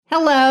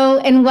Hello,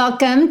 and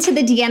welcome to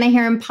the Deanna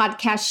Herron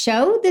Podcast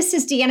Show. This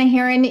is Deanna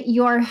Herron,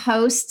 your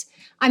host.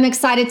 I'm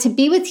excited to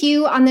be with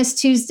you on this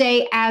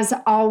Tuesday, as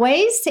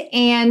always.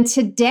 And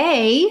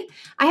today,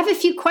 I have a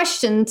few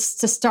questions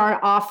to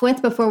start off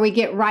with before we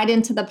get right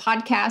into the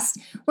podcast.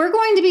 We're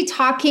going to be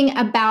talking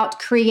about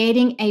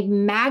creating a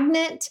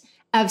magnet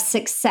of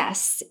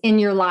success in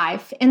your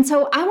life. And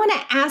so I want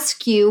to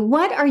ask you,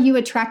 what are you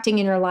attracting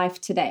in your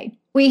life today?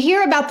 We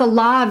hear about the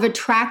law of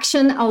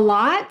attraction a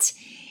lot.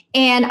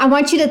 And I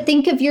want you to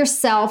think of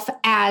yourself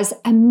as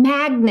a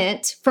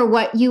magnet for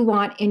what you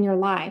want in your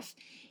life.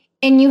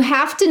 And you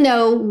have to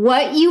know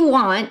what you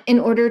want in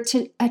order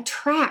to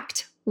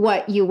attract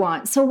what you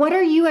want. So what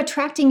are you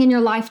attracting in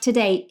your life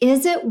today?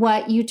 Is it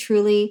what you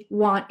truly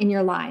want in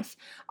your life?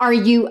 Are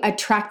you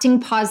attracting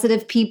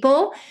positive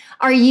people?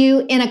 Are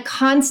you in a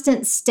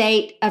constant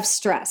state of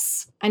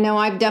stress? I know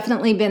I've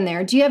definitely been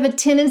there. Do you have a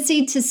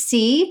tendency to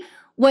see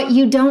what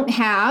you don't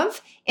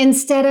have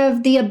instead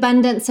of the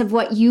abundance of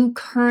what you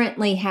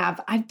currently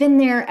have? I've been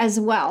there as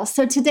well.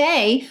 So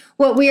today,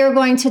 what we are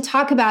going to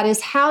talk about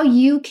is how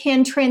you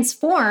can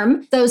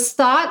transform those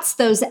thoughts,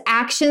 those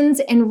actions,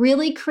 and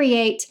really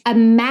create a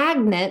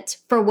magnet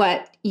for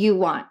what you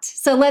want.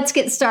 So let's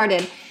get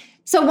started.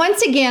 So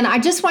once again, I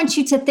just want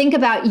you to think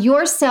about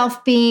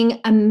yourself being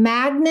a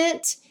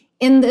magnet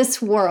in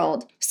this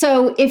world.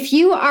 So if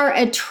you are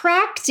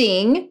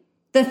attracting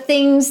the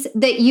things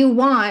that you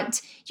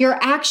want, you're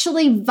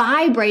actually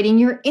vibrating.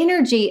 Your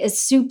energy is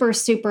super,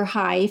 super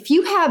high. If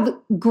you have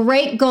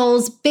great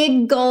goals,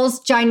 big goals,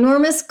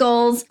 ginormous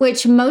goals,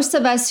 which most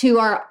of us who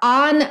are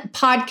on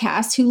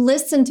podcasts, who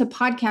listen to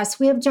podcasts,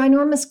 we have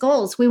ginormous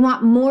goals. We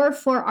want more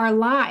for our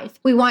life.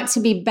 We want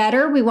to be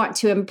better. We want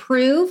to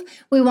improve.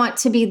 We want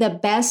to be the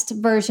best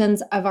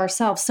versions of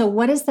ourselves. So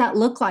what does that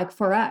look like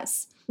for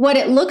us? What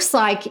it looks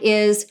like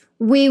is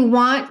we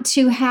want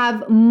to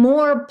have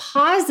more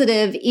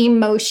positive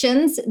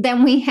emotions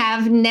than we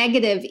have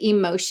negative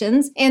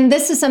emotions. And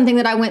this is something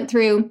that I went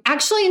through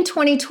actually in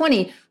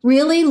 2020,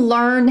 really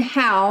learn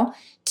how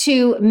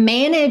to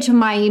manage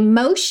my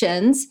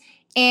emotions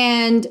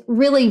and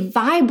really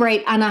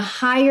vibrate on a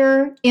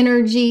higher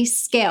energy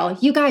scale.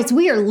 You guys,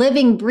 we are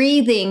living,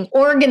 breathing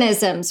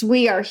organisms.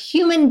 We are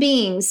human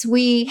beings.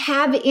 We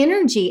have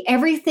energy.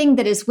 Everything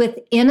that is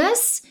within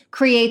us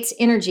creates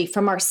energy,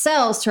 from our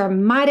cells to our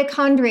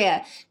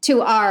mitochondria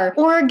to our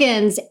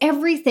organs,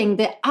 everything,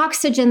 the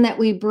oxygen that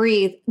we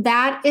breathe,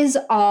 that is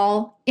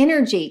all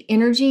energy.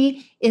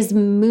 Energy is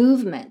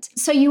movement.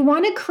 So you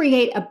want to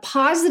create a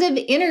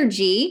positive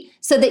energy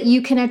so that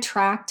you can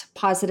attract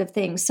positive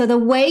things. So the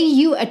way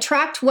you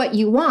attract what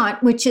you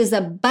want, which is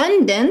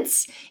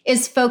abundance,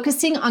 is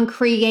focusing on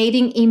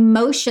creating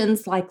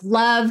emotions like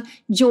love,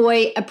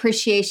 joy,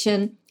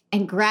 appreciation,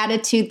 and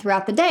gratitude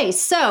throughout the day.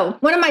 So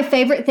one of my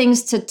favorite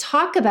things to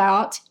talk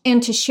about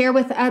and to share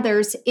with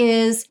others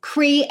is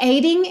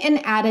creating an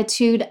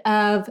attitude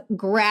of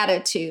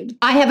gratitude.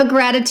 I have a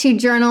gratitude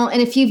journal,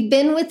 and if you've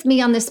been with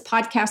me on this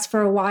podcast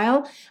for a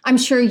while, I'm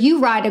sure you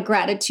write a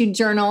gratitude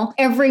journal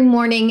every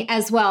morning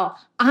as well.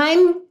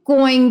 I'm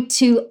going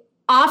to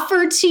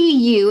offer to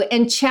you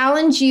and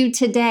challenge you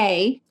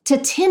today to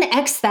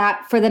 10x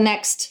that for the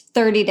next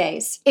 30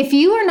 days. If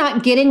you are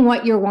not getting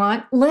what you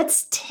want,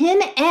 let's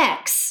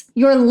 10x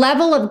your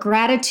level of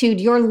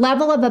gratitude, your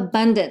level of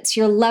abundance,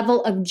 your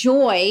level of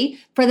joy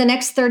for the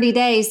next 30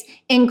 days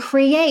and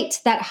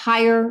create that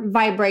higher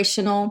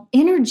vibrational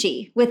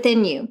energy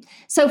within you.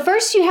 So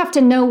first you have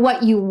to know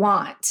what you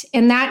want,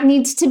 and that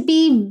needs to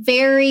be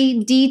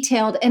very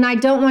detailed, and I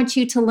don't want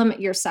you to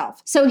limit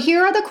yourself. So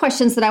here are the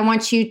questions that I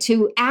want you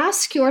to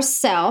ask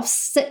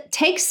yourself.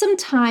 Take some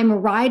time,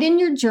 write in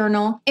your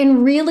journal,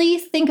 and really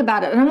think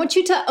about it. And I want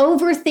you to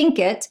overthink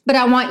it, but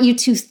I want you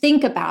to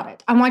think about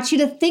it. I want you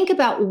to think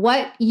about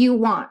what you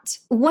want.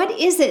 What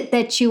is it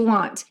that you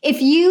want?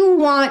 If you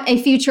want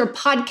a future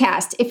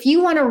podcast, if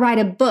you want to write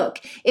a book,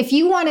 if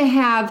you want to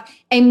have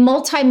a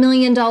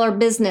multi-million-dollar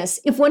business,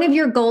 if one of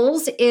your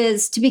goals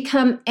is to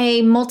become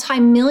a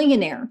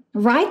multi-millionaire,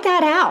 write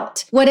that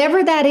out,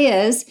 whatever that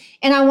is.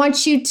 And I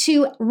want you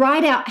to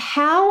write out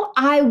how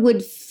I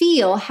would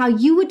feel, how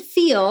you would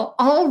feel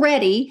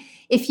already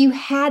if you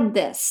had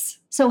this.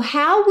 So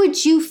how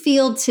would you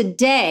feel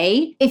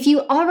today if you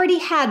already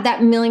had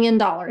that $1 million?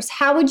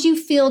 How would you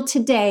feel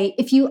today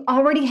if you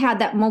already had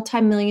that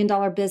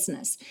multi-million-dollar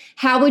business?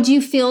 How would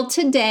you feel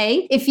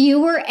today if you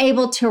were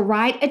able to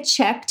write a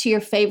check to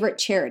your favorite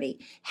charity?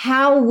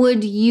 How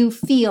would you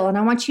feel? And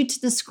I want you to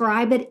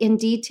describe it in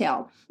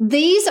detail.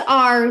 These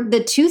are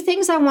the two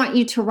things I want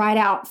you to write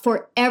out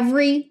for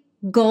every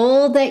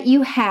goal that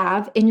you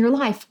have in your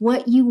life,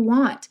 what you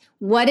want,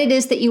 what it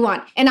is that you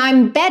want. And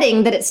I'm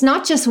betting that it's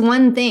not just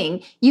one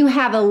thing. You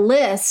have a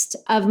list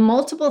of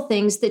multiple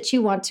things that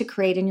you want to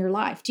create in your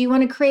life. Do you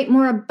want to create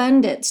more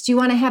abundance? Do you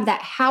want to have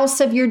that house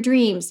of your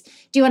dreams?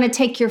 Do you want to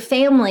take your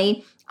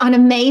family on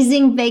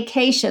amazing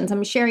vacations?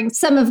 I'm sharing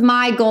some of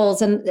my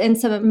goals and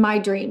some of my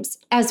dreams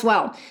as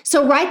well.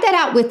 So write that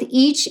out with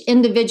each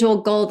individual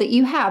goal that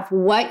you have,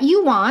 what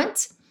you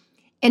want,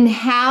 and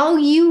how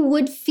you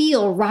would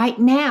feel right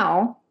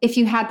now if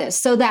you had this.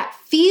 So that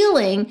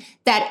feeling,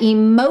 that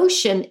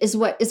emotion is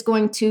what is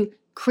going to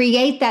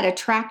create that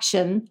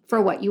attraction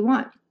for what you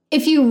want.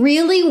 If you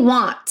really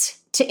want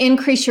to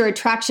increase your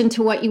attraction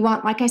to what you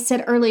want, like I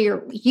said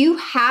earlier, you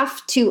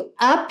have to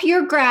up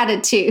your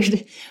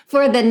gratitude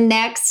for the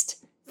next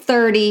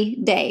 30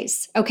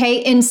 days,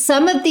 okay? And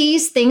some of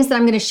these things that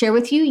I'm going to share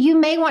with you, you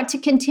may want to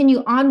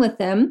continue on with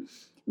them,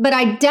 but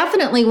I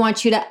definitely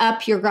want you to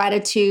up your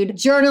gratitude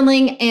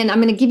journaling, and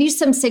I'm going to give you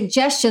some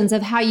suggestions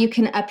of how you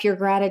can up your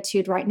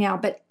gratitude right now,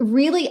 but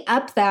really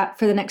up that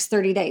for the next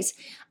 30 days.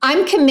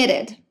 I'm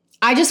committed.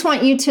 I just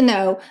want you to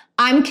know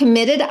I'm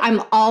committed. I'm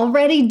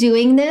already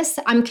doing this.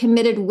 I'm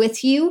committed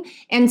with you.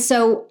 And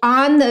so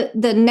on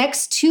the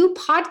next 2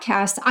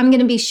 podcasts, I'm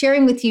going to be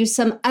sharing with you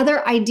some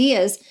other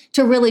ideas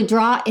to really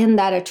draw in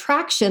that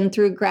attraction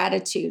through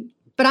gratitude.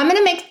 But I'm going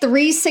to make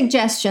 3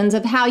 suggestions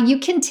of how you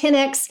can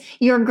 10x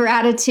your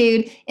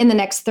gratitude in the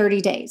next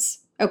 30 days.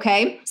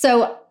 Okay?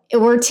 So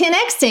we're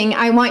 10xing.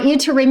 I want you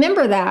to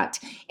remember that.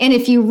 And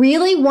if you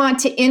really want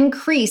to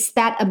increase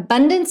that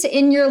abundance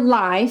in your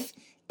life,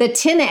 the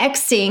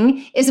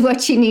 10xing is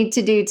what you need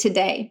to do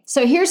today.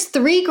 So here's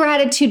 3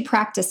 gratitude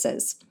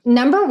practices.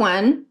 Number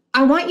 1,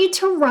 I want you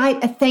to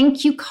write a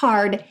thank you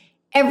card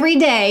every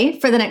day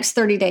for the next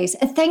 30 days.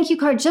 A thank you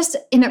card just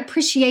in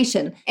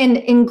appreciation and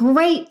in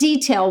great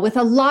detail with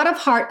a lot of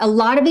heart, a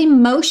lot of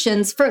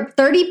emotions for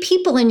 30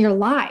 people in your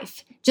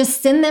life.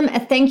 Just send them a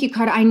thank you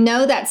card. I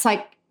know that's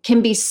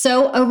can be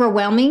so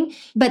overwhelming,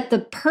 but the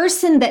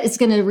person that is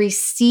going to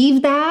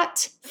receive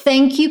that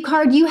thank you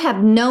card, you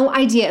have no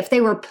idea. If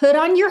they were put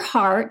on your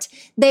heart,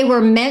 they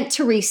were meant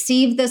to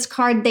receive this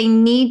card. They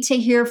need to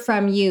hear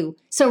from you.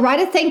 So write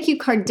a thank you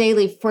card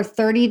daily for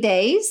 30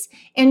 days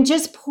and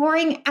just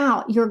pouring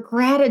out your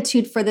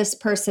gratitude for this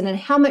person and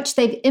how much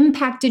they've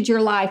impacted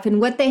your life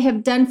and what they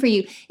have done for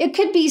you. It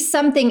could be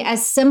something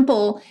as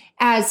simple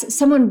as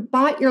someone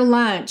bought your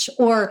lunch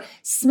or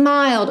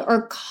smiled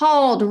or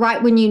called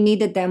right when you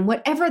needed them.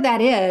 Whatever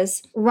that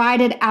is,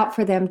 write it out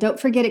for them. Don't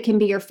forget, it can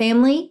be your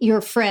family,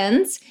 your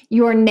friends,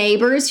 your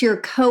neighbors, your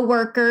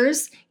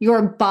coworkers,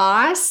 your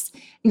boss,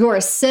 your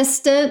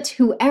assistant,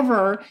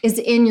 whoever is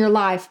in your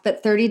life,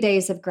 but 30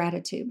 days of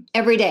gratitude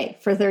every day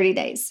for 30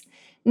 days.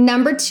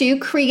 Number 2,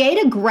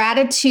 create a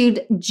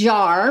gratitude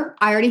jar.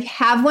 I already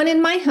have one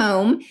in my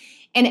home.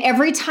 And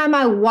every time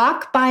I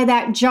walk by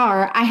that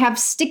jar, I have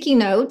sticky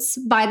notes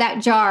by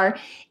that jar.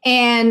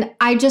 And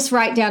I just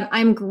write down,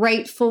 I'm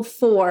grateful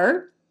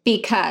for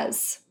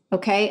because,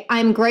 okay?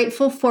 I'm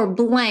grateful for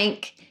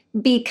blank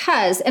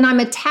because, and I'm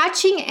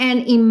attaching an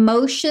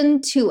emotion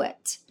to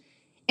it.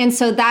 And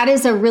so that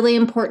is a really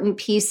important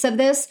piece of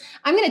this.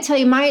 I'm going to tell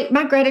you,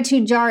 my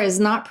gratitude jar is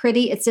not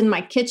pretty. It's in my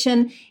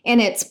kitchen,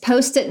 and it's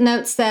Post-it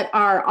notes that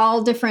are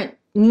all different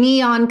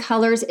neon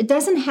colors. It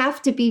doesn't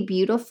have to be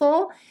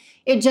beautiful.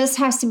 It just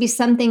has to be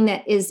something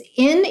that is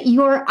in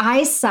your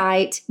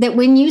eyesight, that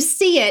when you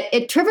see it,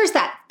 it triggers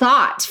that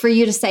thought for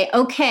you to say,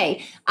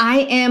 okay, I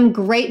am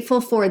grateful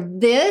for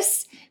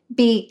this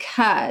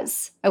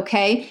because,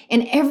 okay?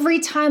 And every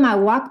time I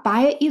walk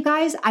by it, you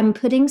guys, I'm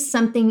putting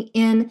something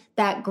in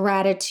that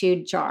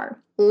gratitude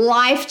jar.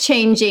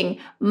 Life-changing,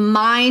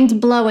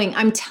 mind-blowing.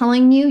 I'm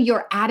telling you,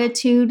 your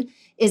attitude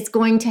is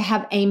going to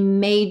have a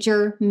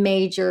major,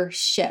 major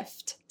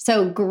shift.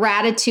 So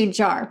gratitude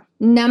jar.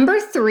 Number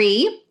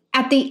 3,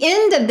 at the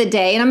end of the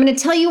day, and I'm going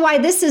to tell you why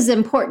this is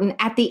important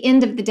at the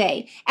end of the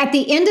day. At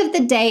the end of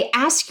the day,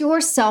 ask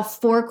yourself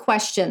 4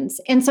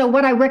 questions. And so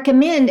what I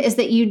recommend is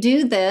that you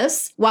do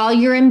this while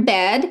you're in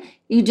bed.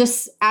 You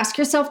just ask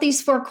yourself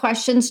these 4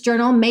 questions,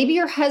 journal. Maybe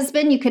your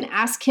husband, you can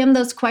ask him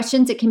those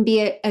questions. It can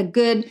be a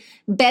good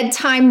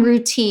bedtime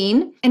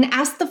routine. And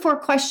ask the 4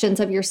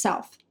 questions of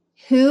yourself.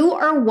 Who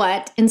or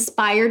what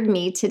inspired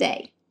me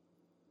today?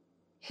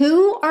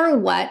 Who or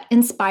what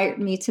inspired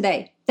me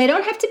today? They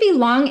don't have to be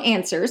long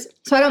answers.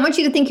 So I don't want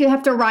you to think you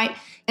have to write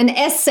an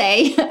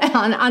essay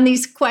on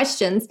these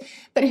questions,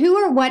 but who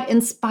or what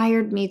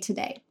inspired me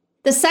today?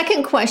 The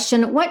second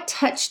question, what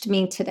touched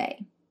me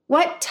today?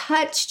 What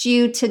touched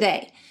you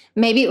today?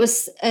 Maybe it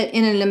was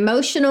in an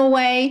emotional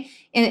way,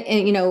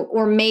 and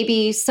or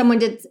maybe someone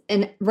did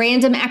a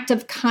random act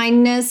of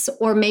kindness,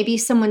 or maybe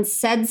someone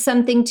said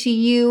something to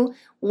you.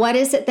 What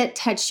is it that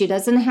touched you?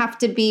 Doesn't have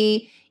to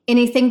be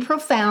anything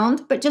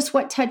profound, but just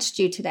what touched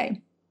you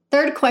today.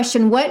 Third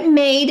question, what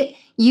made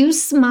you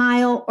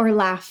smile or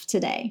laugh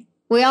today?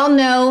 We all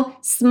know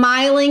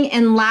smiling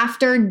and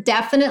laughter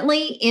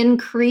definitely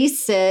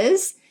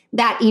increases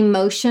that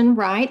emotion,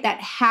 right?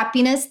 That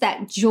happiness,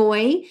 that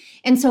joy.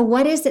 And so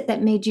what is it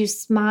that made you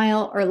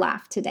smile or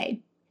laugh today?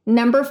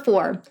 Number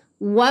 4,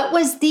 what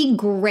was the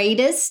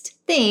greatest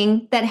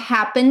thing that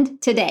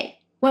happened today?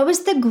 What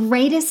was the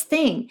greatest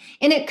thing?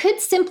 And it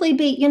could simply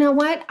be, you know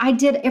what? I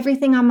did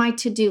everything on my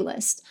to-do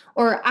list.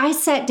 Or I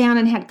sat down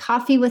and had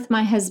coffee with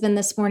my husband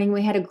this morning.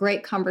 We had a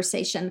great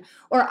conversation.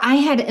 Or I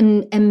had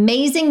an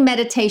amazing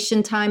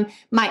meditation time.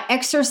 My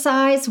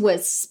exercise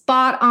was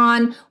spot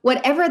on.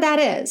 Whatever that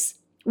is,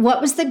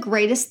 What was the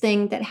greatest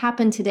thing that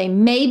happened today?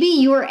 Maybe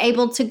you were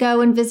able to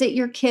go and visit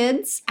your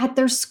kids at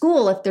their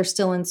school if they're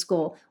still in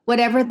school,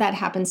 whatever that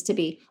happens to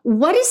be.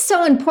 What is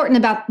so important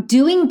about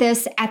doing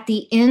this at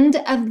the end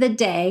of the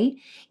day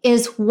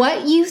is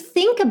what you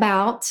think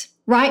about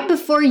right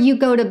before you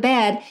go to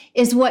bed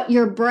is what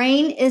your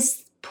brain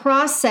is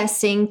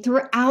processing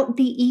throughout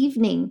the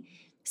evening.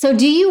 So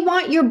do you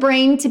want your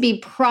brain to be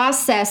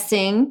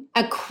processing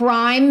a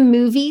crime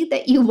movie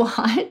that you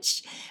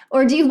watch?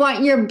 Or do you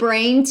want your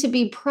brain to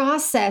be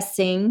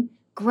processing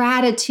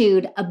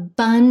gratitude,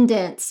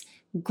 abundance,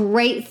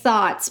 great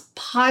thoughts,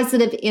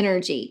 positive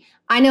energy?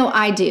 I know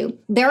I do.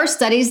 There are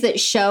studies that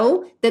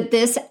show that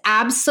this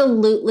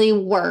absolutely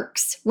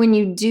works when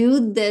you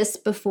do this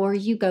before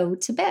you go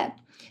to bed.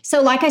 So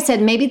like I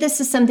said, maybe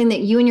this is something that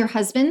you and your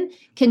husband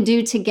can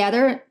do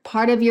together,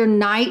 part of your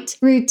night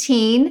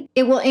routine.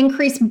 It will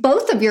increase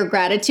both of your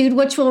gratitude,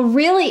 which will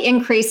really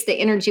increase the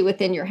energy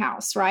within your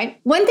house, right?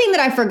 One thing that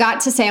I forgot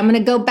to say, I'm going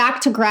to go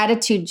back to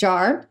gratitude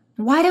jar.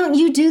 Why don't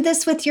you do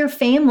this with your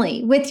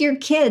family, with your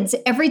kids?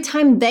 Every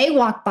time they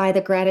walk by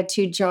the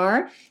gratitude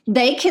jar,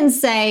 they can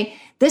say,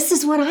 this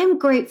is what I'm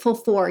grateful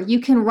for. You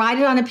can write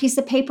it on a piece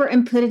of paper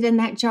and put it in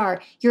that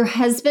jar. Your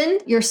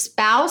husband, your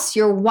spouse,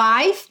 your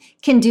wife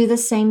can do the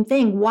same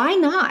thing. Why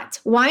not?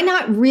 Why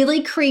not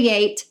really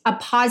create a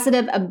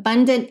positive,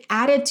 abundant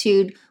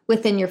attitude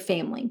within your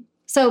family?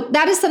 So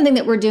that is something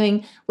that we're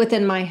doing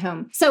within my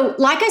home. So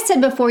like I said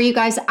before, you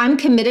guys, I'm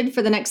committed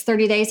for the next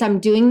 30 days.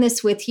 I'm doing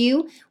this with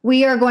you.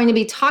 We are going to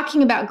be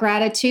talking about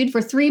gratitude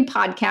for 3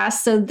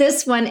 podcasts. So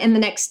this one and the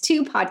next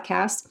 2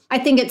 podcasts. I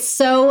think it's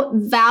so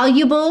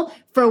valuable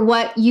for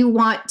what you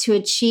want to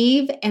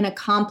achieve and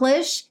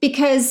accomplish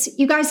because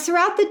you guys,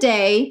 throughout the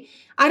day,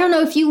 I don't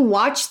know if you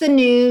watch the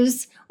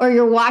news or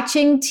you're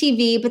watching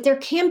TV, but there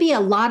can be a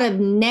lot of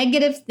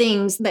negative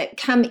things that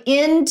come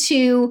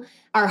into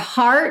our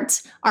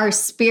heart, our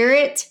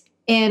spirit,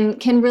 and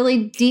can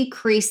really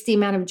decrease the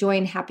amount of joy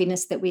and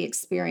happiness that we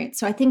experience.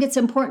 So I think it's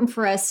important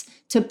for us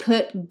to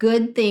put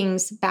good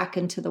things back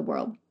into the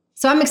world.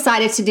 So I'm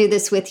excited to do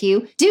this with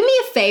you. Do me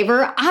a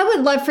favor. I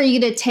would love for you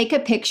to take a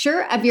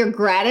picture of your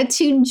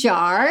gratitude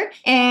jar,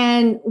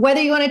 and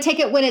whether you want to take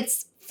it when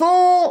it's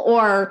full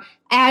or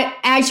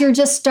as you're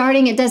just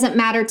starting, it doesn't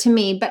matter to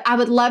me, but I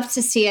would love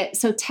to see it.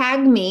 So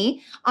tag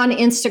me on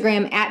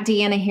Instagram at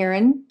Deanna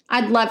Herron.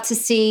 I'd love to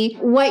see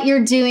what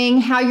you're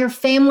doing, how your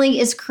family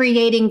is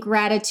creating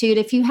gratitude.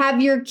 If you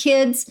have your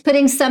kids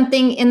putting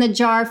something in the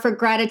jar for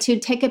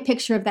gratitude, take a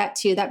picture of that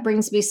too. That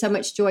brings me so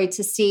much joy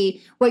to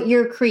see what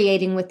you're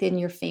creating within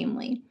your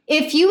family.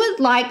 If you would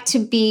like to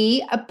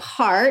be a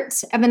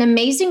part of an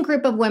amazing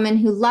group of women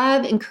who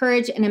love,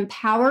 encourage, and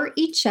empower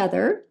each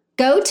other,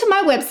 go to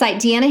my website,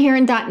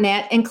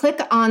 deannaherron.net, and click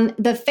on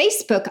the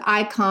Facebook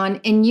icon,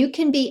 and you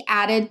can be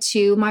added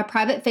to my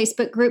private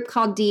Facebook group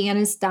called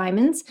Deanna's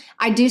Diamonds.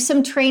 I do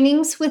some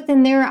trainings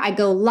within there. I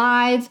go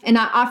live, and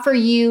I offer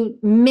you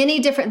many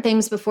different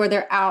things before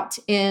they're out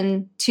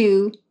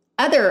into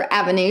other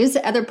avenues,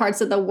 other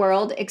parts of the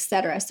world,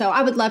 etc. So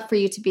I would love for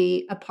you to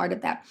be a part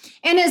of that.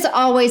 And as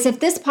always, if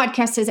this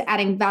podcast is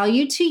adding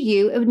value to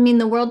you, it would mean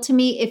the world to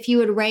me if you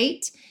would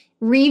rate,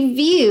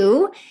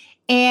 review,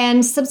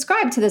 and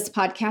subscribe to this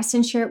podcast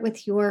and share it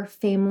with your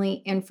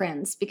family and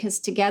friends, because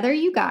together,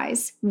 you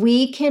guys,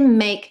 we can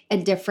make a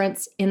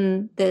difference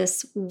in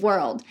this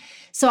world.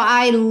 So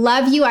I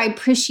love you. I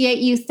appreciate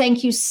you.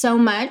 Thank you so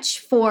much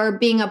for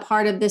being a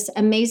part of this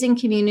amazing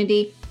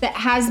community that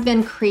has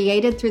been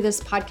created through this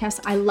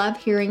podcast. I love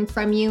hearing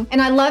from you, and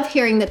I love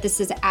hearing that this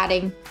is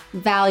adding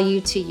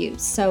value to you.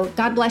 So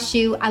God bless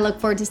you. I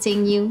look forward to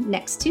seeing you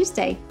next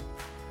Tuesday.